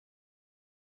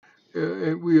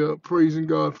And we are praising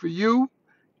God for you,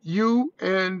 you,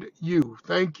 and you.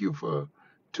 Thank you for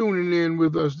tuning in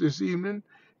with us this evening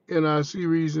in our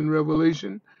series in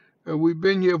Revelation. We've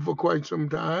been here for quite some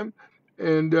time,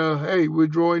 and hey, we're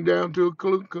drawing down to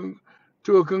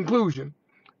to a conclusion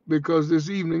because this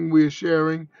evening we're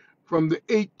sharing from the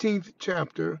 18th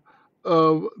chapter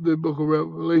of the book of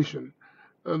Revelation,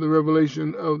 the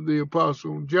revelation of the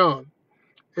Apostle John.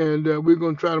 And we're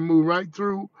going to try to move right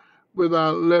through with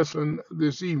our lesson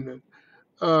this evening.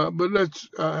 But let's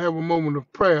have a moment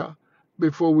of prayer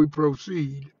before we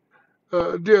proceed.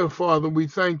 Dear Father, we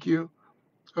thank you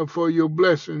for your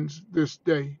blessings this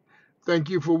day. Thank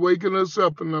you for waking us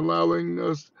up and allowing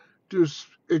us to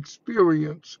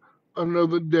experience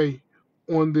another day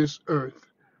on this earth.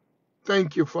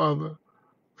 Thank you, Father,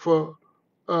 for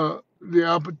the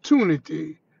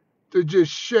opportunity to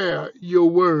just share your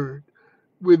word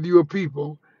with your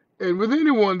people and with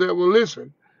anyone that will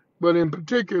listen, but in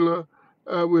particular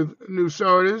with New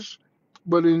Sardis,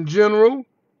 but in general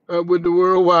with the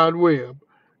World Wide Web.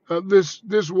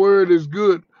 This word is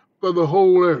good for the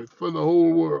whole earth, for the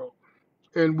whole world.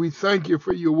 And we thank you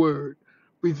for your word.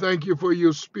 We thank you for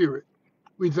your spirit.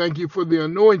 We thank you for the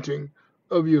anointing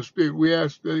of your spirit. We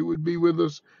ask that it would be with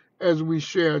us as we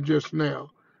share just now.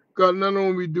 God, not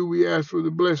only do we ask for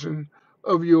the blessing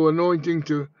of your anointing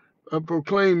to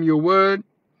proclaim your word,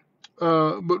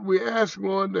 but we ask,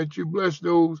 Lord, that you bless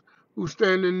those who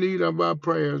stand in need of our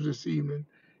prayers this evening.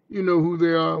 You know who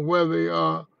they are, where they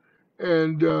are,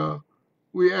 and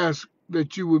we ask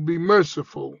that you would be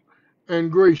merciful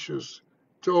and gracious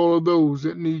to all of those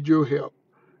that need your help,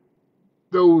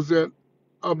 those that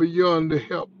are beyond the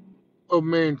help of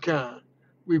mankind.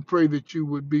 We pray that you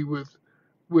would be with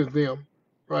them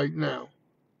right now.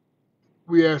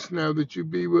 We ask now that you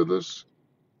be with us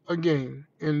again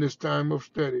in this time of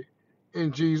study.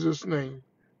 In Jesus' name,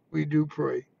 we do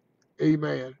pray.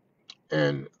 Amen.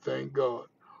 And thank God.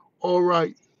 All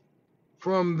right.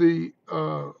 From the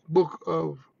book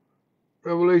of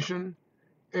Revelation,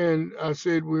 and I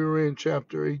said we were in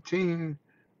chapter 18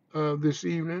 this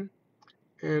evening,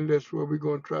 and that's what we're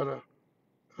going to try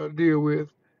to deal with.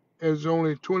 There's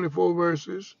only 24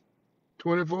 verses,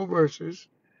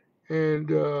 and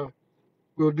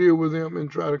we'll deal with them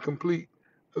and try to complete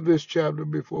this chapter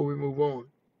before we move on.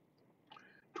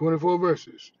 24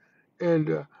 verses.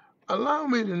 And allow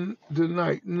me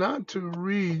tonight not to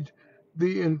read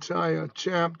the entire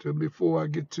chapter before I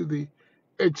get to the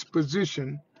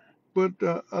exposition, but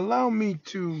allow me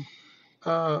to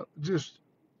just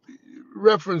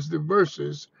reference the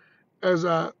verses as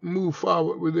I move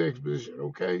forward with the exposition,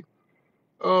 okay?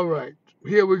 All right,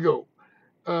 here we go.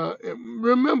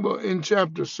 Remember in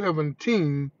chapter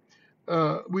 17,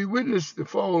 we witnessed the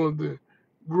fall of the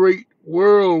great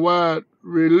worldwide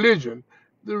religion,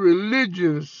 the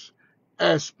religious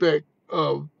aspect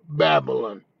of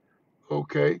Babylon,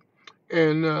 okay?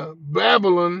 And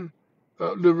Babylon,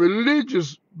 the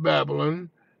religious Babylon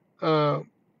uh,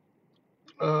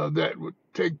 that would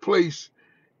take place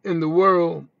in the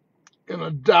world in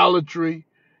idolatry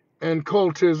and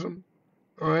cultism,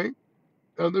 all right?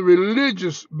 The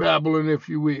religious Babylon, if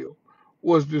you will,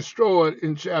 was destroyed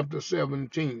in chapter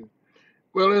 17.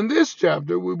 Well, in this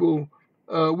chapter, we will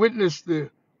witness the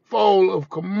fall of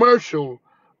commercial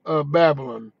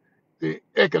Babylon, the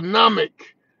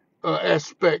economic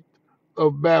aspect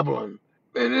of Babylon.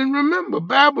 And then remember,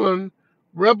 Babylon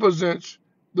represents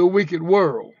the wicked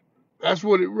world. That's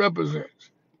what it represents.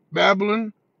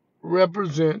 Babylon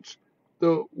represents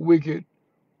the wicked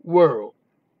world.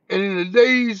 And in the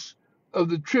days of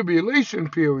the tribulation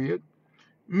period,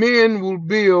 men will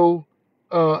build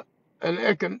uh,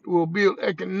 will build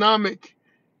economic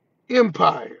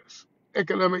empires.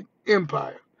 Economic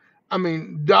empire. I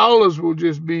mean, dollars will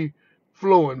just be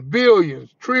flowing,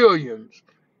 billions, trillions,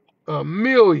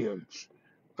 millions,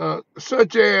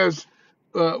 such as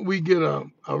we get a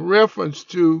reference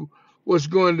to what's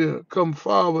going to come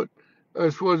forward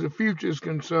as far as the future is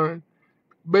concerned,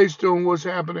 based on what's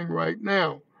happening right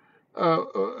now.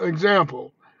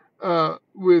 Example,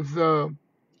 with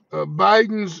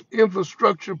Biden's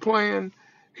infrastructure plan,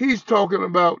 he's talking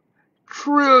about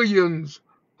trillions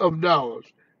of dollars.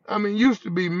 I mean, used to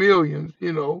be millions,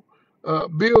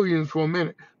 billions for a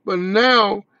minute, but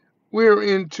now we're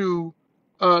into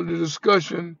the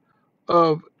discussion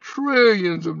of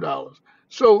trillions of dollars.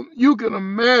 So you can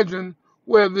imagine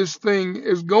where this thing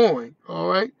is going, all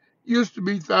right? Used to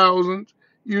be thousands,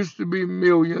 used to be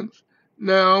millions.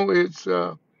 Now it's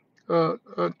uh, uh,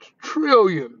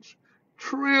 trillions,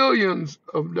 trillions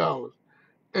of dollars.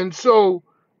 And so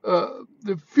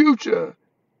the future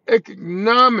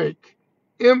economic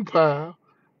empire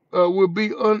will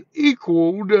be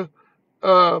unequaled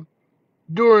uh,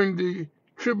 during the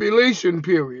tribulation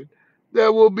period.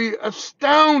 There will be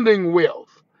astounding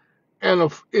wealth and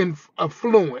of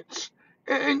affluence.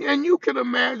 And you can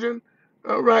imagine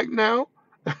right now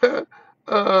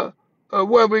uh,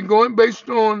 where we're going based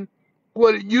on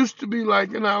what it used to be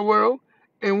like in our world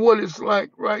and what it's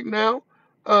like right now.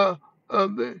 Uh,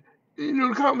 the,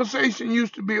 the conversation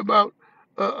used to be about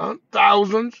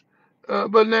thousands,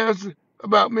 but now it's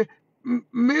about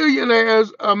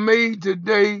millionaires are made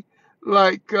today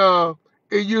like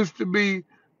it used to be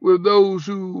with those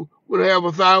who would have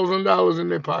 $1,000 in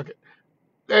their pocket.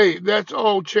 Hey, that's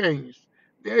all changed.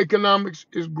 The economics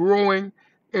is growing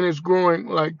and it's growing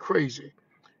like crazy.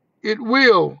 It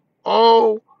will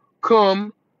all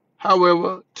come,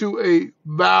 however, to a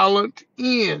violent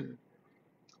end.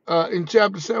 In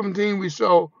chapter 17, we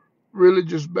saw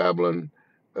religious Babylon.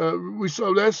 We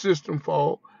saw that system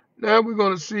fall. Now we're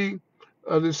going to see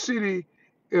the city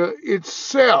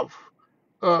itself,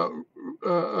 uh,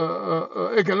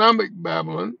 economic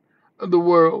Babylon of the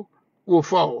world, will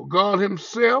fall. God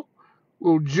Himself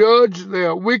will judge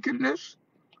their wickedness.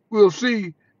 We'll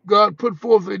see God put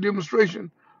forth a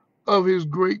demonstration of His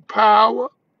great power,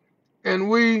 and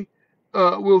we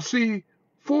will see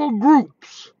four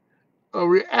groups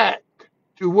react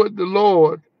to what the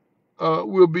Lord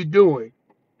will be doing.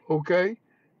 Okay,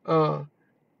 uh,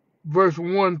 verse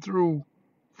 1 through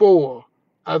 4,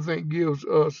 I think, gives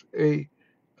us a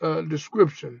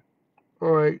description,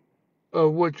 all right,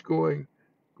 of what's going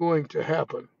to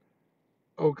happen.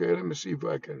 Okay, let me see if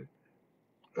I can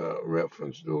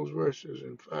reference those verses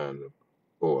and find them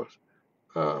for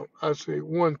us. I say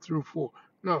 1 through 4.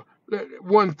 No,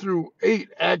 1 through 8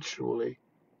 actually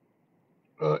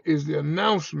is the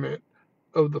announcement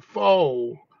of the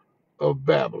fall of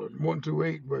Babylon. 1 through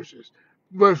 8 verses.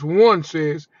 Verse 1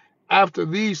 says, "After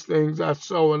these things I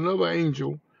saw another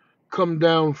angel come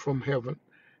down from heaven,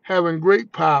 having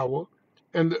great power,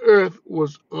 and the earth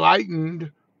was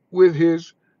lightened with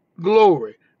his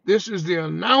glory." This is the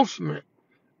announcement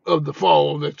of the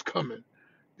fall that's coming.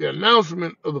 The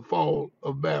announcement of the fall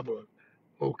of Babylon.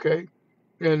 Okay?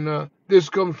 And this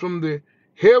comes from the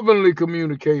heavenly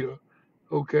communicator,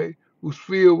 okay, who's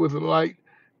filled with light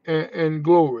and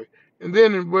glory. And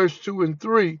then in verse 2 and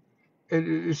 3,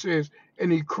 it says,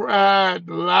 "And he cried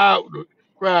loudly,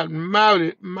 cried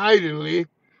mightily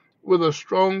with a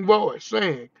strong voice,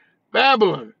 saying,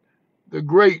 Babylon the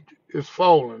great is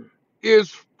fallen,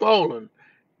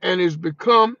 and is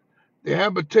become the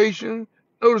habitation."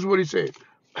 Notice what he said: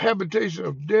 habitation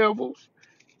of devils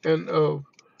and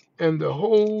the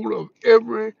hold of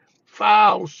every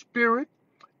foul spirit,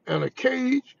 and a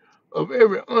cage of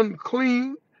every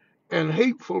unclean and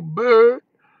hateful bird.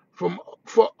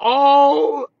 For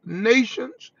all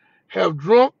nations have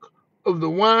drunk of the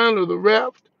wine of the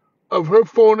wrath of her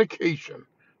fornication.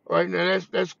 All right, now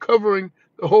that's covering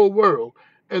the whole world.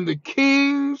 And the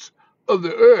kings of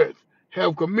the earth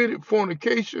have committed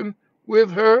fornication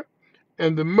with her,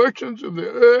 and the merchants of the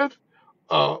earth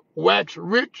wax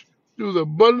rich through the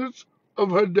abundance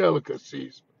of her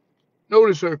delicacies.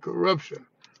 Notice her corruption.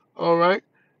 All right,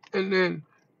 and then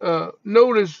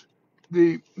notice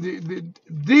the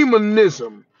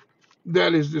demonism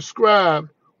that is described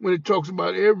when it talks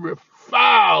about every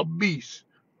foul beast.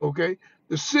 Okay,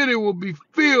 the city will be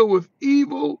filled with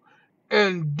evil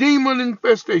and demon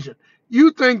infestation.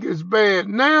 You think it's bad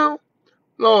now?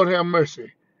 Lord have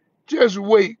mercy. Just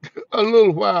wait a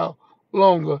little while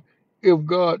longer if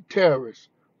God tarries.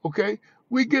 Okay,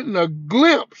 we're getting a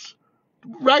glimpse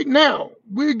right now.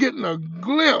 We're getting a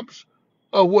glimpse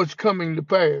of what's coming to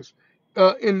pass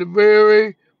in the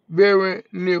very, very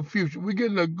near future. We're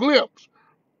getting a glimpse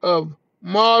of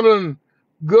modern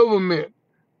government,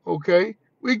 okay?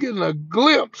 We're getting a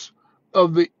glimpse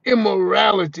of the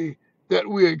immorality that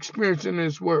we're experiencing in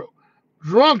this world.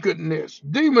 Drunkenness,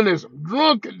 demonism,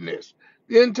 drunkenness.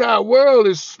 The entire world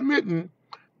is smitten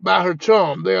by her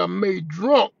charm. They are made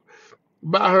drunk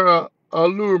by her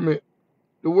allurement.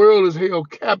 The world is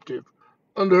held captive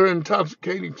under her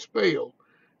intoxicating spell.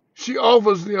 She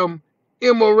offers them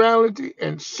immorality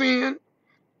and sin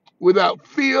without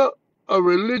fear of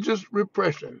religious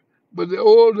repression. But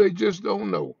they just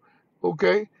don't know.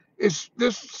 Okay? This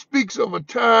speaks of a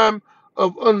time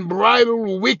of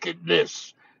unbridled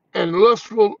wickedness and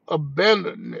lustful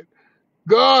abandonment.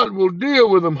 God will deal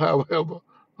with them, however.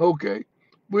 Okay?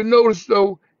 We notice,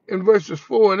 though, in verses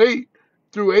 4 and 8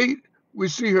 through 8, we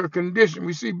see her condition.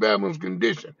 We see Babylon's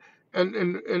condition.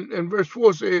 And verse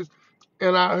 4 says,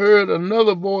 "And I heard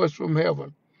another voice from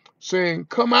heaven saying,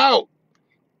 Come out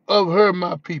of her,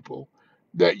 my people,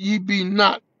 that ye be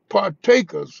not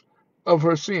partakers of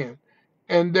her sin,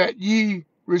 and that ye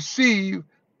receive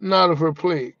not of her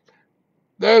plague.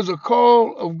 There's a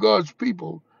call of God's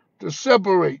people to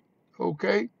separate,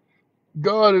 okay?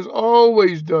 God has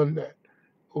always done that,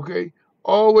 okay?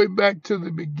 All the way back to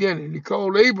the beginning. He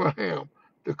called Abraham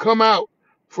to come out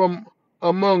from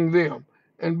among them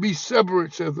and be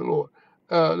separate, says the Lord.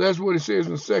 That's what it says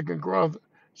in 2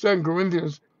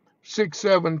 Corinthians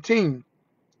 6:17.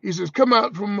 He says, come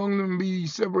out from among them and be ye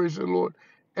separated, says the Lord,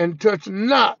 and touch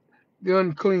not the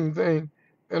unclean thing,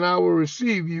 and I will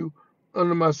receive you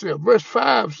unto myself. Verse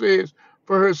 5 says,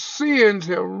 for her sins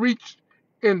have reached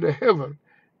into heaven,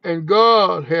 and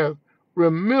God hath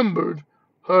remembered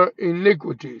her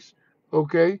iniquities.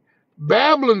 Okay?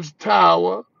 Babylon's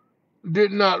tower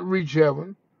did not reach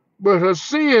heaven, but her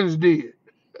sins did.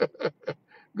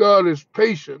 God is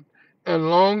patient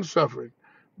and long suffering,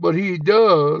 but he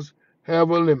does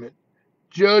have a limit.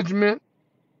 Judgment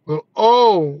will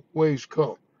always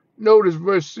come. Notice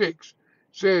verse 6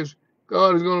 says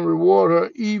God is going to reward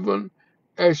her even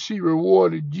as she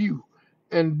rewarded you,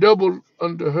 and double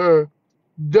unto her,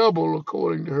 double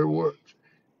according to her works.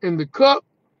 In the cup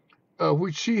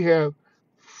which she hath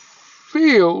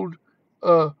filled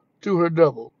to her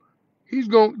double.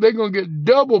 They're gonna get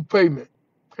double payment.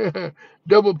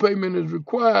 Double payment is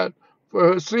required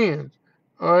for her sins.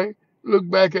 All right. Look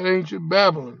back at ancient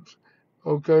Babylon's,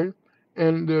 okay,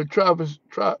 and the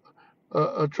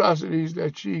atrocities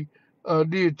that she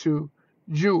did to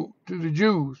the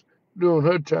Jews during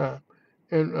her time.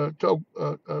 And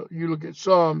you look at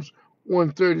Psalms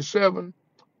 137,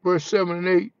 verse 7 and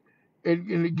 8,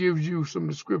 and it gives you some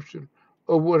description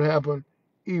of what happened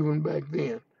even back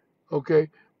then. Okay.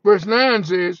 Verse 9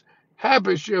 says,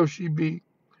 happy shall she be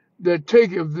that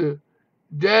taketh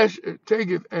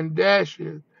and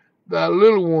dasheth thy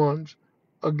little ones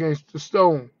against the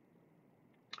stone.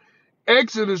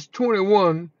 Exodus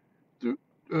 21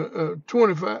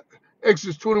 25,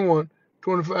 Exodus 21,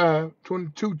 25,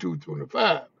 22 to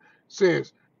 25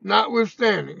 says,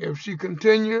 notwithstanding, if she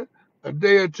continue a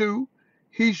day or two,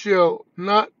 he shall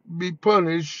not be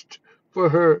punished for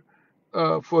her,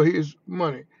 for his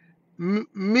money.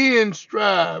 Men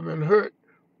strive and hurt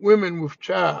women with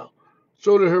child,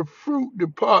 so that her fruit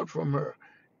depart from her,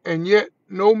 and yet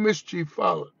no mischief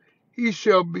follow. He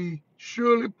shall be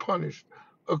surely punished,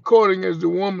 according as the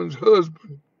woman's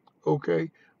husband,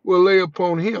 okay, will lay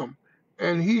upon him,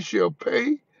 and he shall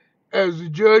pay as the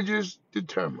judges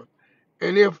determine.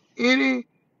 And if any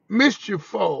mischief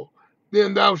fall,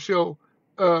 then thou shalt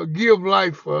give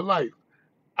life for life,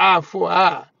 eye for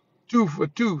eye, tooth for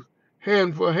tooth,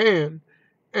 hand for hand,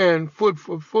 and foot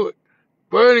for foot,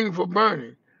 burning for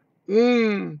burning,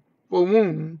 wound for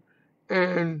wound,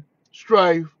 and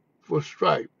strife for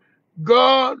strife.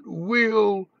 God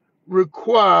will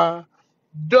require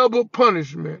double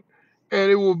punishment, and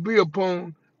it will be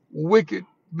upon wicked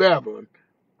Babylon.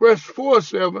 Verse 4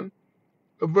 7,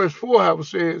 verse 4 however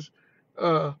says,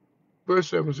 verse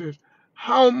 7 says,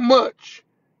 how much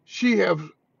she hath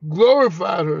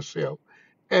glorified herself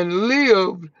and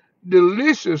lived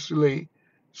deliciously,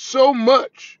 so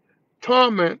much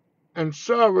torment and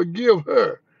sorrow give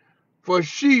her. For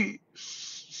she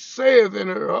saith in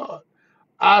her heart,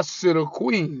 I sit a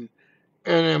queen,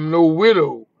 and am no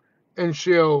widow, and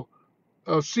shall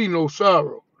see no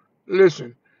sorrow.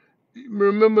 Listen,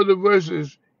 remember the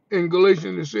verses in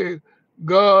Galatians that says,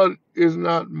 God is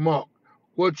not mocked.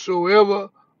 Whatsoever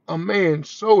a man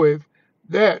soweth,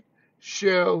 that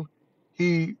shall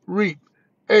he reap.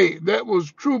 Hey, that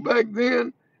was true back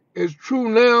then, it's true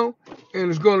now, and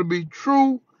it's going to be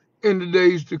true in the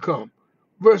days to come.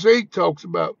 Verse 8 talks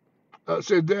about,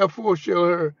 says, therefore shall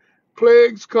her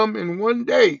plagues come in one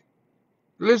day.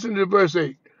 Listen to verse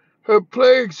 8. Her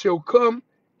plagues shall come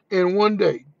in one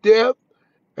day. Death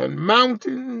and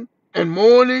mountain and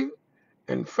mourning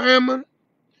and famine,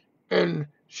 and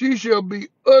she shall be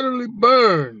utterly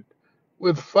burned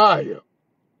with fire.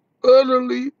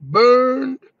 Utterly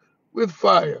burned with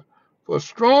fire. For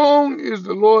strong is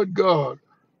the Lord God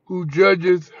who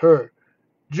judgeth her.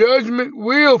 Judgment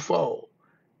will fall,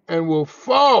 and will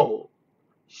fall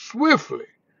swiftly.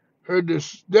 Her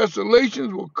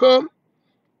desolations will come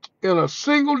in a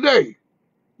single day.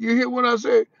 You hear what I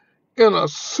say? In a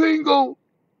single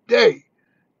day.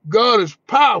 God is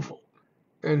powerful,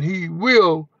 and he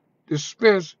will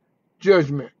dispense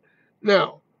judgment.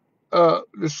 Now,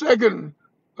 the second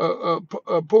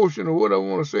portion of what I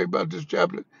want to say about this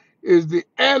chapter is the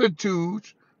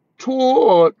attitudes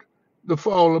toward the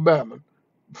fall of Babylon.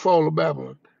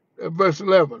 Verse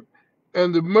 11.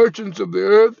 And the merchants of the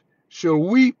earth shall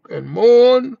weep and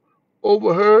mourn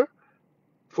over her,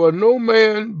 for no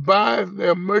man buyeth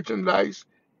their merchandise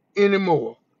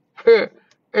anymore. Hey,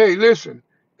 listen,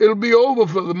 it'll be over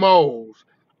for the malls.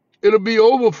 It'll be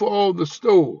over for all the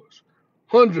stores.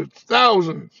 Hundreds,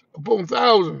 thousands upon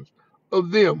thousands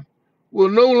of them will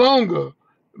no longer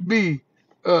be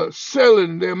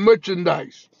selling their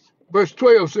merchandise. Verse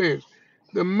 12 says,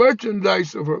 the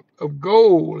merchandise of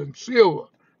gold and silver,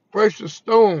 precious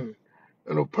stone,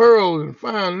 and of pearls and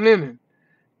fine linen,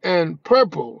 and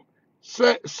purple,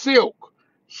 silk,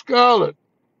 scarlet,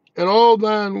 and all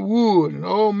thine wood, and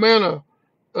all manner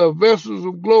of vessels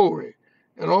of glory,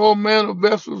 and all manner of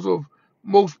vessels of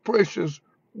most precious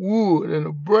wood, and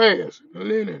of brass, and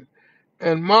linen,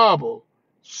 and marble,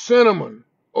 cinnamon,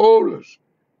 odors,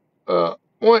 uh,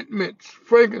 ointments,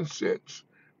 frankincense,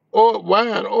 oil,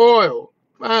 wine, oil,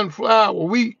 fine flour,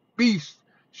 wheat, beast,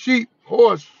 sheep,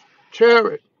 horse,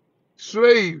 chariot,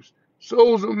 slaves,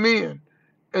 souls of men,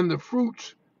 and the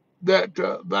fruits that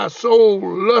thy soul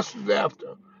lusteth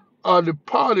after are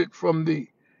departed from thee,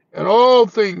 and all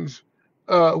things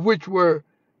which were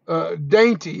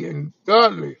dainty and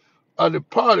godly are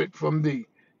departed from thee,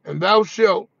 and thou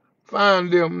shalt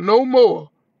find them no more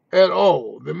at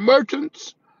all. The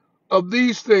merchants of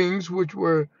these things which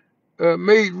were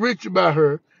made rich by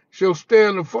her shall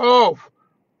stand afar off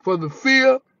for the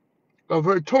fear of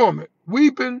her torment,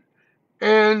 weeping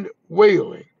and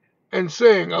wailing, and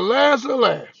saying, alas,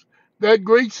 alas, that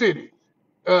great city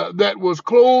that was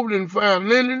clothed in fine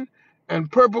linen,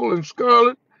 and purple and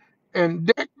scarlet, and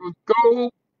decked with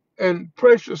gold and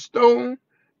precious stone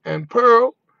and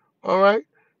pearl, all right,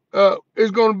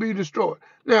 is going to be destroyed.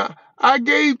 Now, I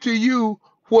gave to you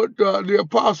what the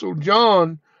Apostle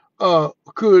John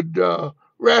could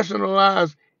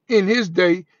rationalize in his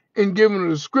day in giving a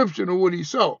description of what he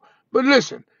saw. But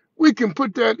listen, we can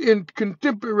put that in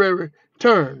contemporary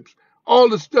terms. All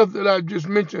the stuff that I just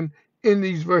mentioned in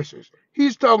these verses.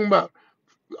 He's talking about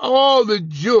all the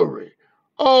jewelry,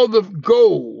 all the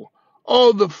gold,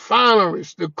 all the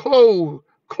fineries, the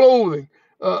clothing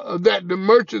that the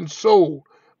merchants sold,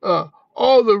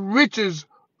 all the riches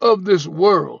of this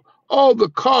world, all the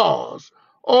cars,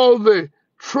 all the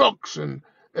trucks and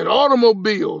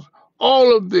automobiles,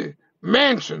 all of the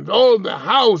mansions, all of the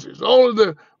houses, all of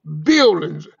the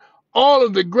buildings, all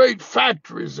of the great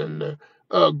factories and the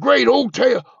great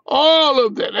hotel, all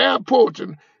of that, airports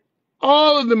and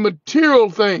all of the material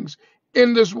things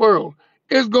in this world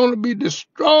is going to be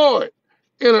destroyed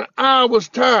in an hour's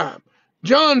time.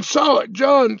 John saw it.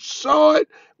 John saw it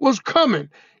was coming.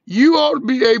 You ought to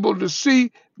be able to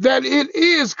see that it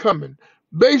is coming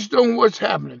based on what's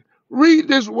happening. Read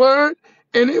this word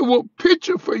and it will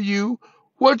picture for you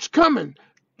what's coming.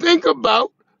 Think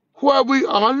about where we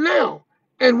are now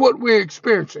and what we're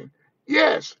experiencing.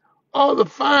 Yes, all the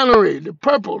finery, the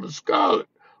purple, the scarlet,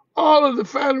 all of the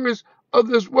fineries of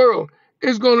this world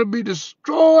is going to be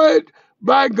destroyed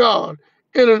by God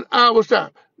in an hour's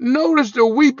time. Notice the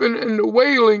weeping and the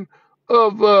wailing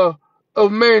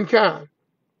of mankind.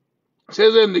 It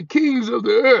says, and the kings of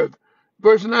the earth,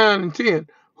 verse 9 and 10,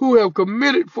 who have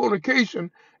committed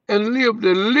fornication and lived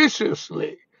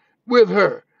deliciously with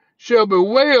her, shall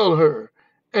bewail her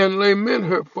and lament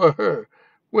her for her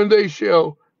when they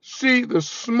shall see the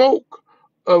smoke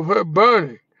of her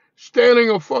burning, standing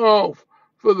afar off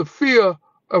for the fear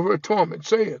of her torment,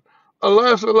 saying,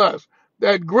 alas, alas,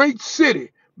 that great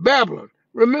city, Babylon.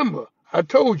 Remember, I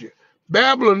told you,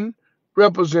 Babylon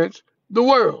represents the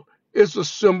world. It's a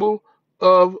symbol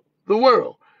of the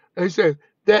world. And he said,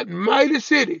 that mighty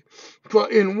city, for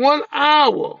in 1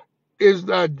 hour is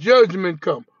thy judgment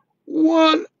come.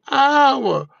 1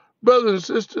 hour, brothers and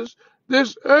sisters,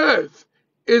 this earth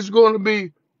is going to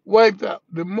be wiped out.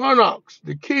 The monarchs,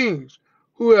 the kings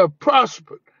who have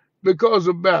prospered because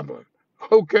of Babylon,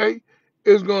 okay,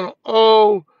 is going to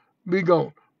all be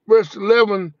gone. Verse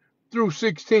 11 through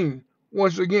 16,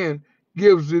 once again,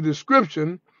 gives the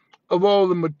description of all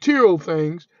the material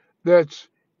things that's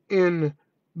in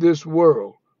this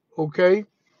world. Okay?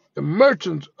 The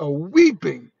merchants are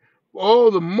weeping for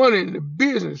all the money and the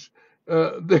business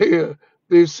they're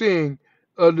seeing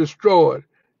destroyed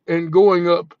and going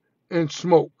up in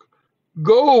smoke.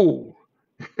 Gold.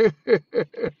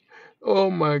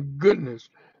 Oh my goodness.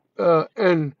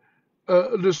 And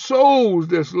the souls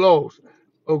that's lost.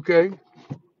 Okay?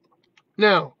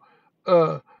 Now,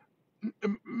 uh,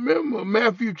 remember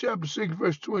Matthew chapter 6,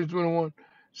 verse 20 21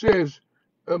 says,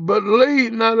 but lay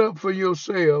not up for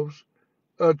yourselves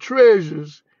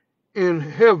treasures in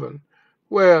heaven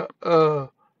where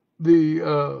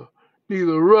the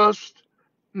neither rust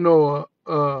nor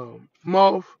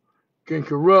moth can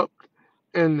corrupt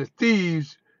and the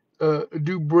thieves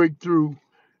do break through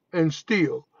and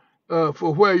steal.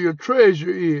 For where your treasure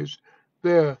is,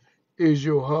 there is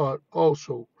your heart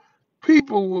also.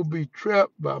 People will be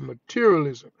trapped by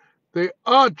materialism. They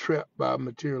are trapped by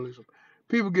materialism.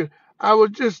 People get. I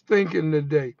was just thinking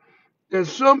today.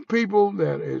 There's some people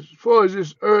that, as far as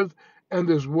this earth and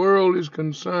this world is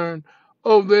concerned,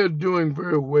 oh, they're doing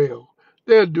very well.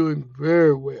 They're doing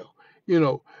very well. You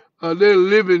know, they're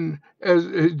living, as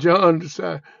John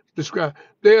described,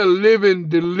 they're living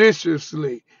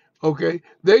deliciously. Okay?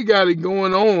 They got it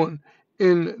going on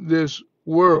in this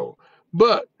world.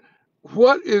 But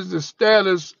what is the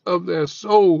status of their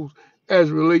souls as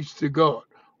relates to God?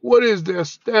 What is their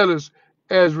status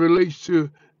as relates to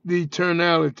the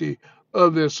eternality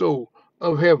of their soul,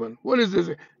 of heaven? What is this?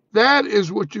 That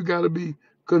is what you got to be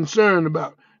concerned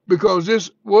about, because this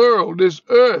world, this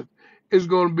earth, is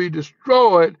going to be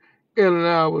destroyed in an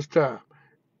hour's time.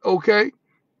 Okay?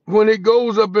 When it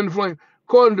goes up in flame.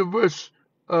 According to verse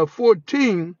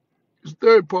 14, it's the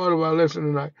third part of our lesson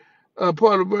tonight.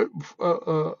 Part of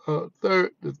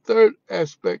the third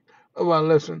aspect of our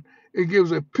lesson, it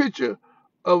gives a picture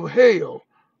of hell,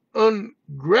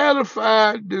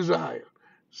 ungratified desire,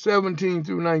 17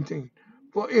 through 19.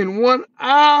 For in 1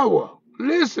 hour,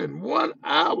 listen, 1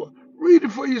 hour, read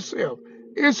it for yourself.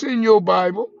 It's in your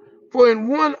Bible. For in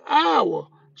 1 hour,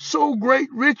 so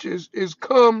great riches is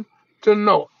come to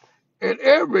naught, and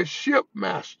every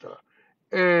shipmaster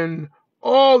and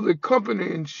all the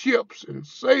company and ships and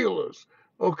sailors.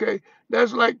 Okay,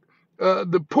 that's like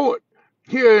the port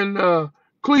here in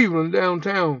Cleveland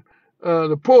downtown,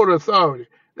 the Port Authority.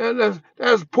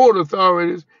 That's port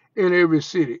authorities in every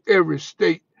city, every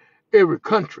state, every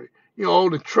country. You know, all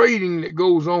the trading that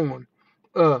goes on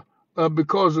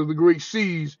because of the great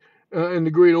seas and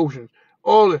the great oceans.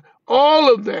 All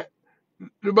of that,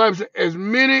 the Bible says, as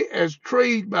many as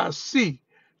trade by sea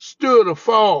stood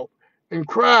afar and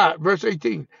cried, verse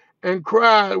 18, and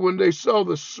cried when they saw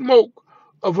the smoke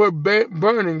of her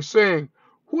burning, saying,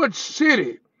 what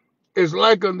city is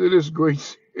like unto this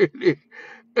great city?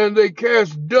 And they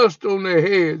cast dust on their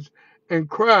heads and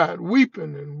cried,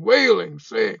 weeping and wailing,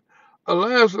 saying,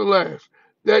 alas, alas,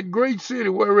 that great city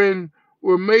wherein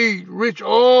were made rich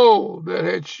all that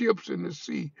had ships in the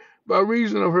sea by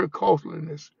reason of her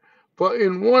costliness. For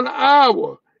in 1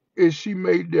 hour is she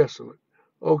made desolate.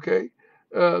 Okay?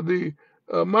 The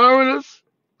mariners,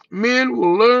 men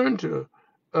will learn to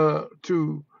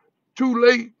too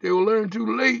late. They will learn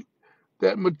too late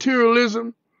that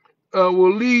materialism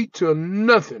will lead to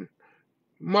nothing.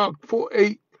 Mark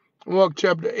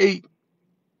chapter 8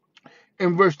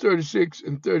 and verse 36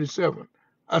 and 37.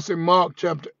 I say Mark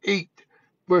chapter 8,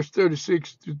 verse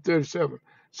 36 to 37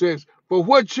 says, for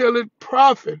what shall it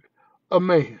profit a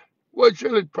man? What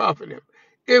shall it profit him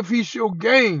if he shall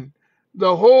gain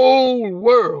the whole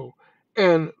world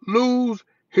and lose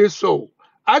his soul?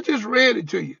 I just read it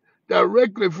to you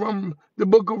directly from the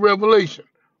book of Revelation.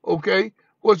 Okay?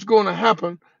 What's going to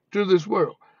happen to this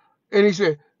world? And he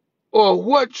said, or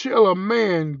what shall a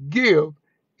man give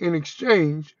in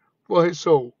exchange for his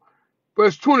soul?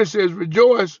 Verse 20 says,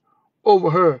 rejoice over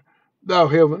her, thou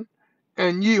heaven,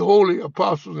 and ye holy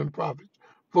apostles and prophets,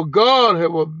 for God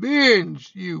have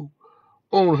avenged you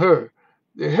on her,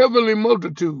 the heavenly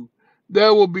multitude.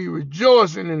 There will be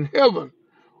rejoicing in heaven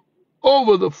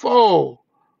over the fall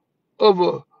of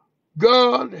a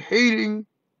God-hating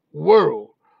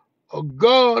world, a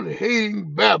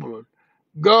God-hating Babylon.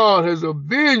 God has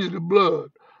avenged the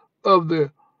blood of the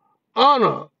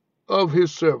honor of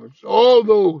his servants, all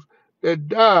those that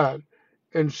died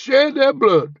and shed their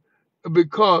blood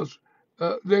because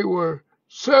they were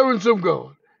servants of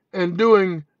God and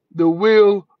doing the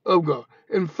will of God.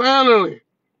 And finally,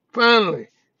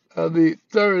 the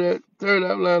third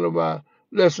outline of our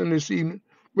lesson this evening,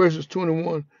 verses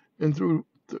 21 and through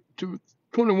to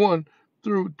 21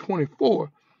 through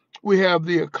 24, we have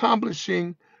the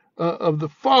accomplishing of the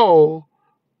fall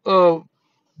of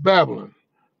Babylon,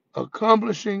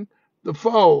 accomplishing the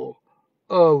fall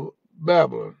of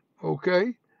Babylon.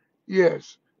 Okay,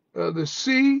 yes, the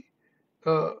sea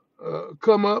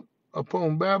come up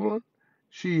upon Babylon.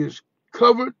 She is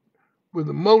covered with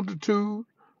the multitude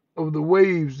of the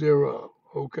waves thereof.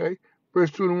 Okay, verse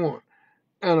 21.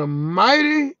 And a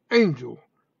mighty angel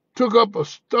took up a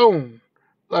stone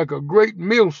like a great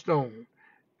millstone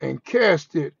and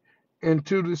cast it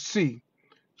into the sea,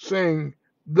 saying,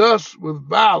 thus with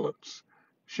violence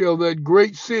shall that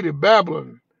great city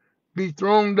Babylon be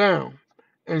thrown down,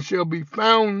 and shall be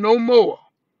found no more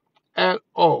at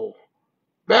all.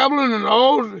 Babylon and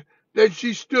all that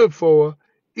she stood for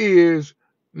is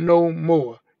no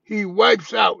more. He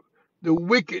wipes out the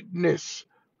wickedness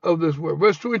of this world.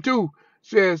 Verse 22,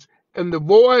 says, and the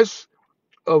voice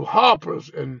of harpers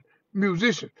and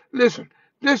musicians. Listen,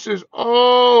 this is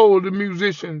all the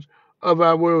musicians of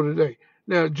our world today.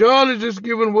 Now, John is just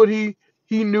giving what he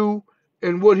knew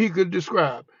and what he could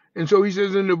describe. And so he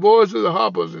says, in the voice of the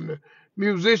harpers and the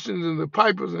musicians and the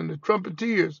pipers and the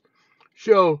trumpeters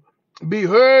shall be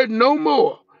heard no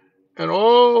more, and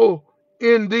all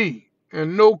in thee,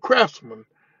 and no craftsman,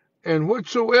 and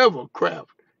whatsoever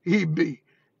craft he be.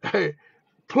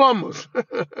 Plumbers,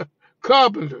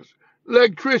 carpenters,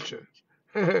 electricians,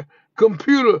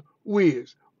 computer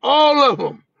whiz, all of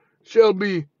them shall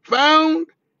be found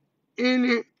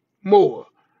any more,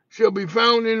 shall be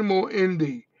found any more in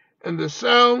thee, and the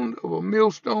sound of a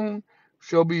millstone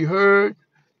shall be heard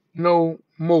no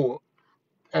more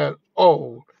at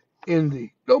all in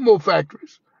thee. No more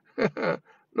factories,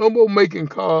 no more making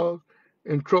cars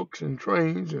and trucks and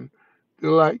trains and the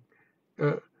like.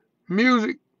 Uh,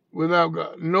 music without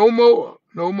God. No more.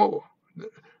 No more.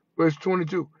 Verse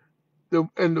 22.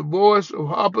 And the voice of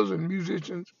harpers and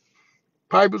musicians,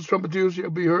 pipers, trumpeters shall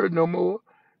be heard no more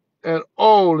at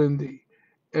all in thee.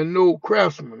 And no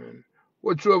craftsman, and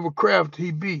whatsoever craft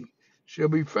he be, shall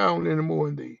be found any more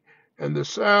in thee. And the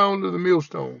sound of the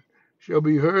millstone shall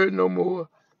be heard no more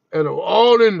at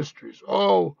all industries,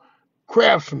 all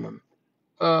craftsmen,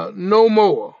 no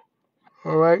more.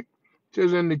 All right. It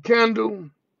says, and the candle.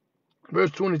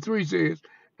 Verse 23 says,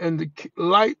 and the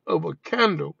light of a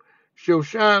candle shall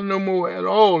shine no more at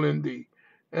all in thee,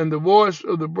 and the voice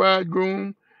of the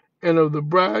bridegroom and of the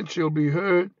bride shall be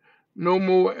heard no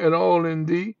more at all in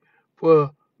thee,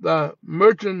 for thy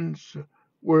merchants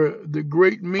were the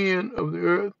great men of the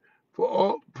earth,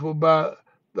 for by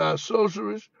thy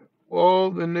sorceries were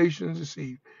all the nations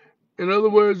deceived. In other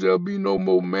words, there'll be no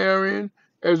more marrying,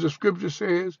 as the scripture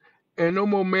says, and no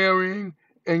more marrying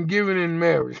and giving in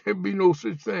marriage. There'll be no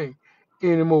such thing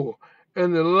anymore.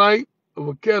 And the light of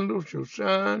a candle shall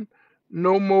shine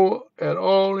no more at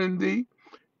all in thee,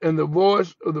 and the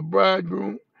voice of the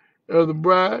bridegroom and of the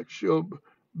bride shall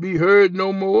be heard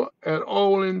no more at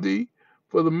all in thee.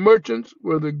 For the merchants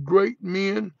were the great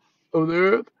men of the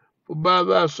earth, for by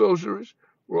thy sorceries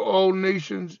were all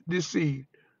nations deceived.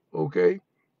 Okay?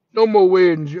 No more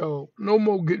weddings, y'all. No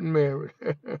more getting married.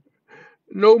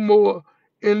 No more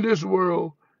in this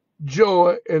world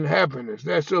joy and happiness.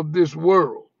 That's of this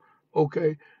world.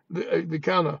 Okay? The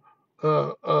kind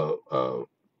of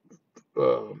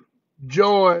uh,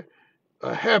 joy,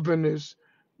 happiness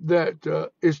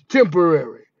that is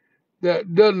temporary,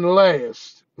 that doesn't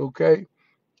last. Okay?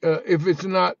 If it's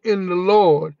not in the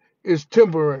Lord, it's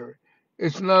temporary.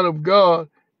 It's not of God,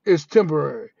 it's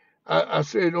temporary. I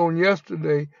said on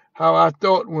yesterday how I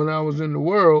thought when I was in the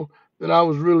world that I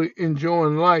was really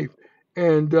enjoying life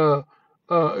and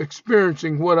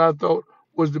experiencing what I thought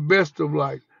was the best of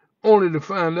life, only to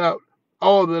find out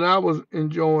all that I was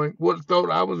enjoying, what I thought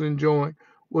I was enjoying,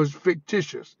 was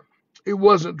fictitious. It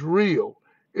wasn't real.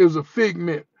 It was a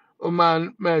figment of my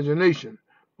imagination.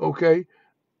 Okay?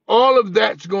 All of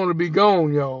that's going to be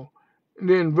gone, y'all. And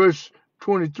then verse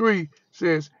 23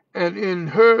 says, and in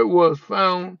her was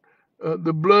found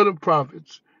the blood of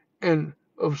prophets and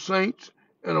of saints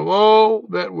and of all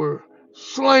that were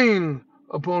slain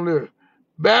upon the earth.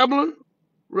 Babylon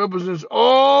represents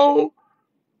all,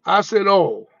 I said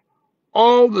all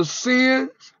the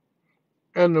sins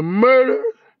and the murder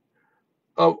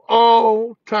of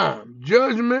all time.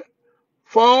 Judgment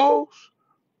falls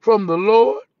from the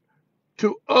Lord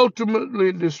to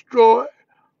ultimately destroy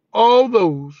all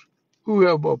those who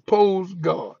have opposed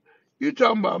God. You're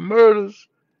talking about murders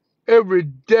every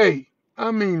day. I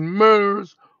mean,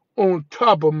 murders on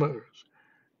top of murders,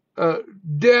 uh,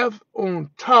 death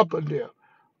on top of death,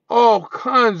 all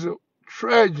kinds of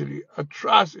tragedy,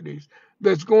 atrocities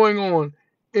that's going on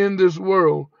in this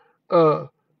world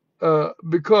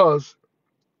because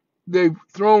they've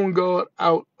thrown God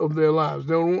out of their lives.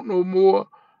 They don't want no more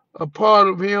a part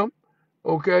of Him,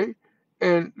 okay?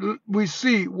 And we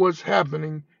see what's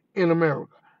happening in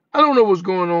America. I don't know what's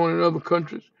going on in other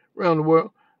countries around the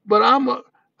world, but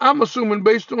I'm assuming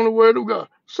based on the Word of God,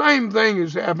 same thing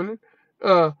is happening.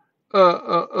 Uh,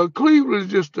 Cleveland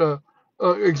is just a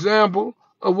example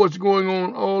of what's going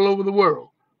on all over the world.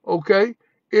 Okay,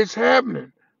 it's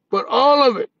happening, but all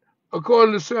of it,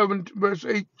 according to 7 verse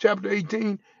 8, chapter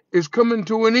 18, is coming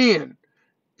to an end.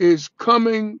 Is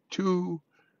coming to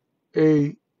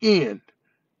a end,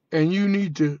 and you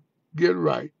need to get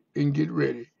right and get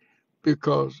ready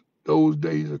because those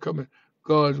days are coming.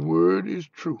 God's word is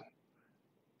true,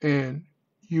 and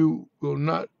you will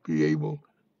not be able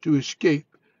to escape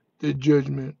the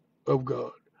judgment of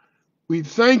God. We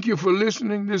thank you for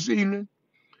listening this evening.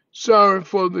 Sorry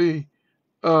for the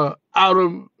out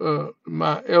of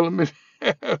my element.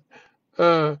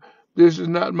 This is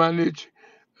not my niche.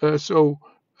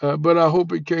 But I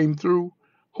hope it came through.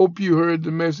 Hope you heard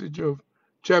the message of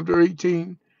chapter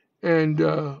 18. And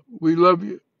we love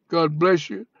you. God bless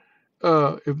you.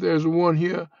 If there's one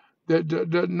here that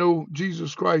doesn't know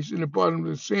Jesus Christ in the pardon of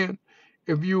the sin,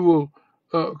 if you will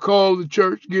call the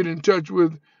church, get in touch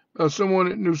with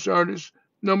someone at New Sardis,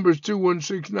 numbers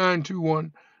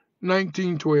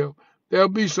 216-921-1912. There'll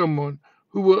be someone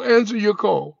who will answer your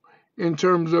call in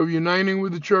terms of uniting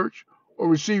with the church or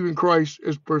receiving Christ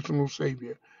as personal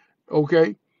Savior.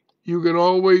 Okay? You can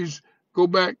always go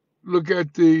back, look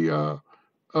at the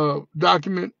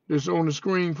document that's on the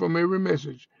screen from every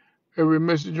message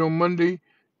on Monday,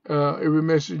 every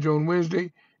message on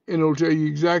Wednesday, and it'll tell you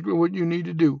exactly what you need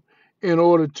to do in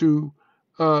order to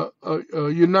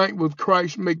unite with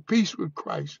Christ, make peace with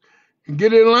Christ, and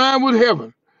get in line with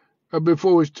heaven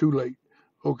before it's too late.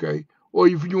 Okay? Or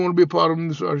if you want to be a part of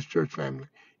the Sardis Church family,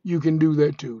 you can do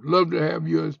that too. Love to have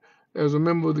you as a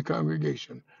member of the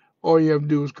congregation. All you have to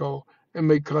do is call and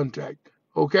make contact.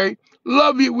 Okay?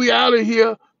 Love you. We out of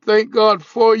here. Thank God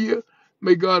for you.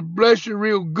 May God bless you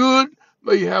real good.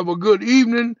 May you have a good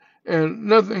evening and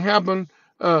nothing happen.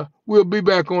 We'll be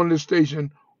back on this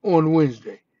station on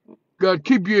Wednesday. God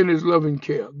keep you in his loving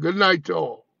care. Good night to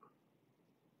all.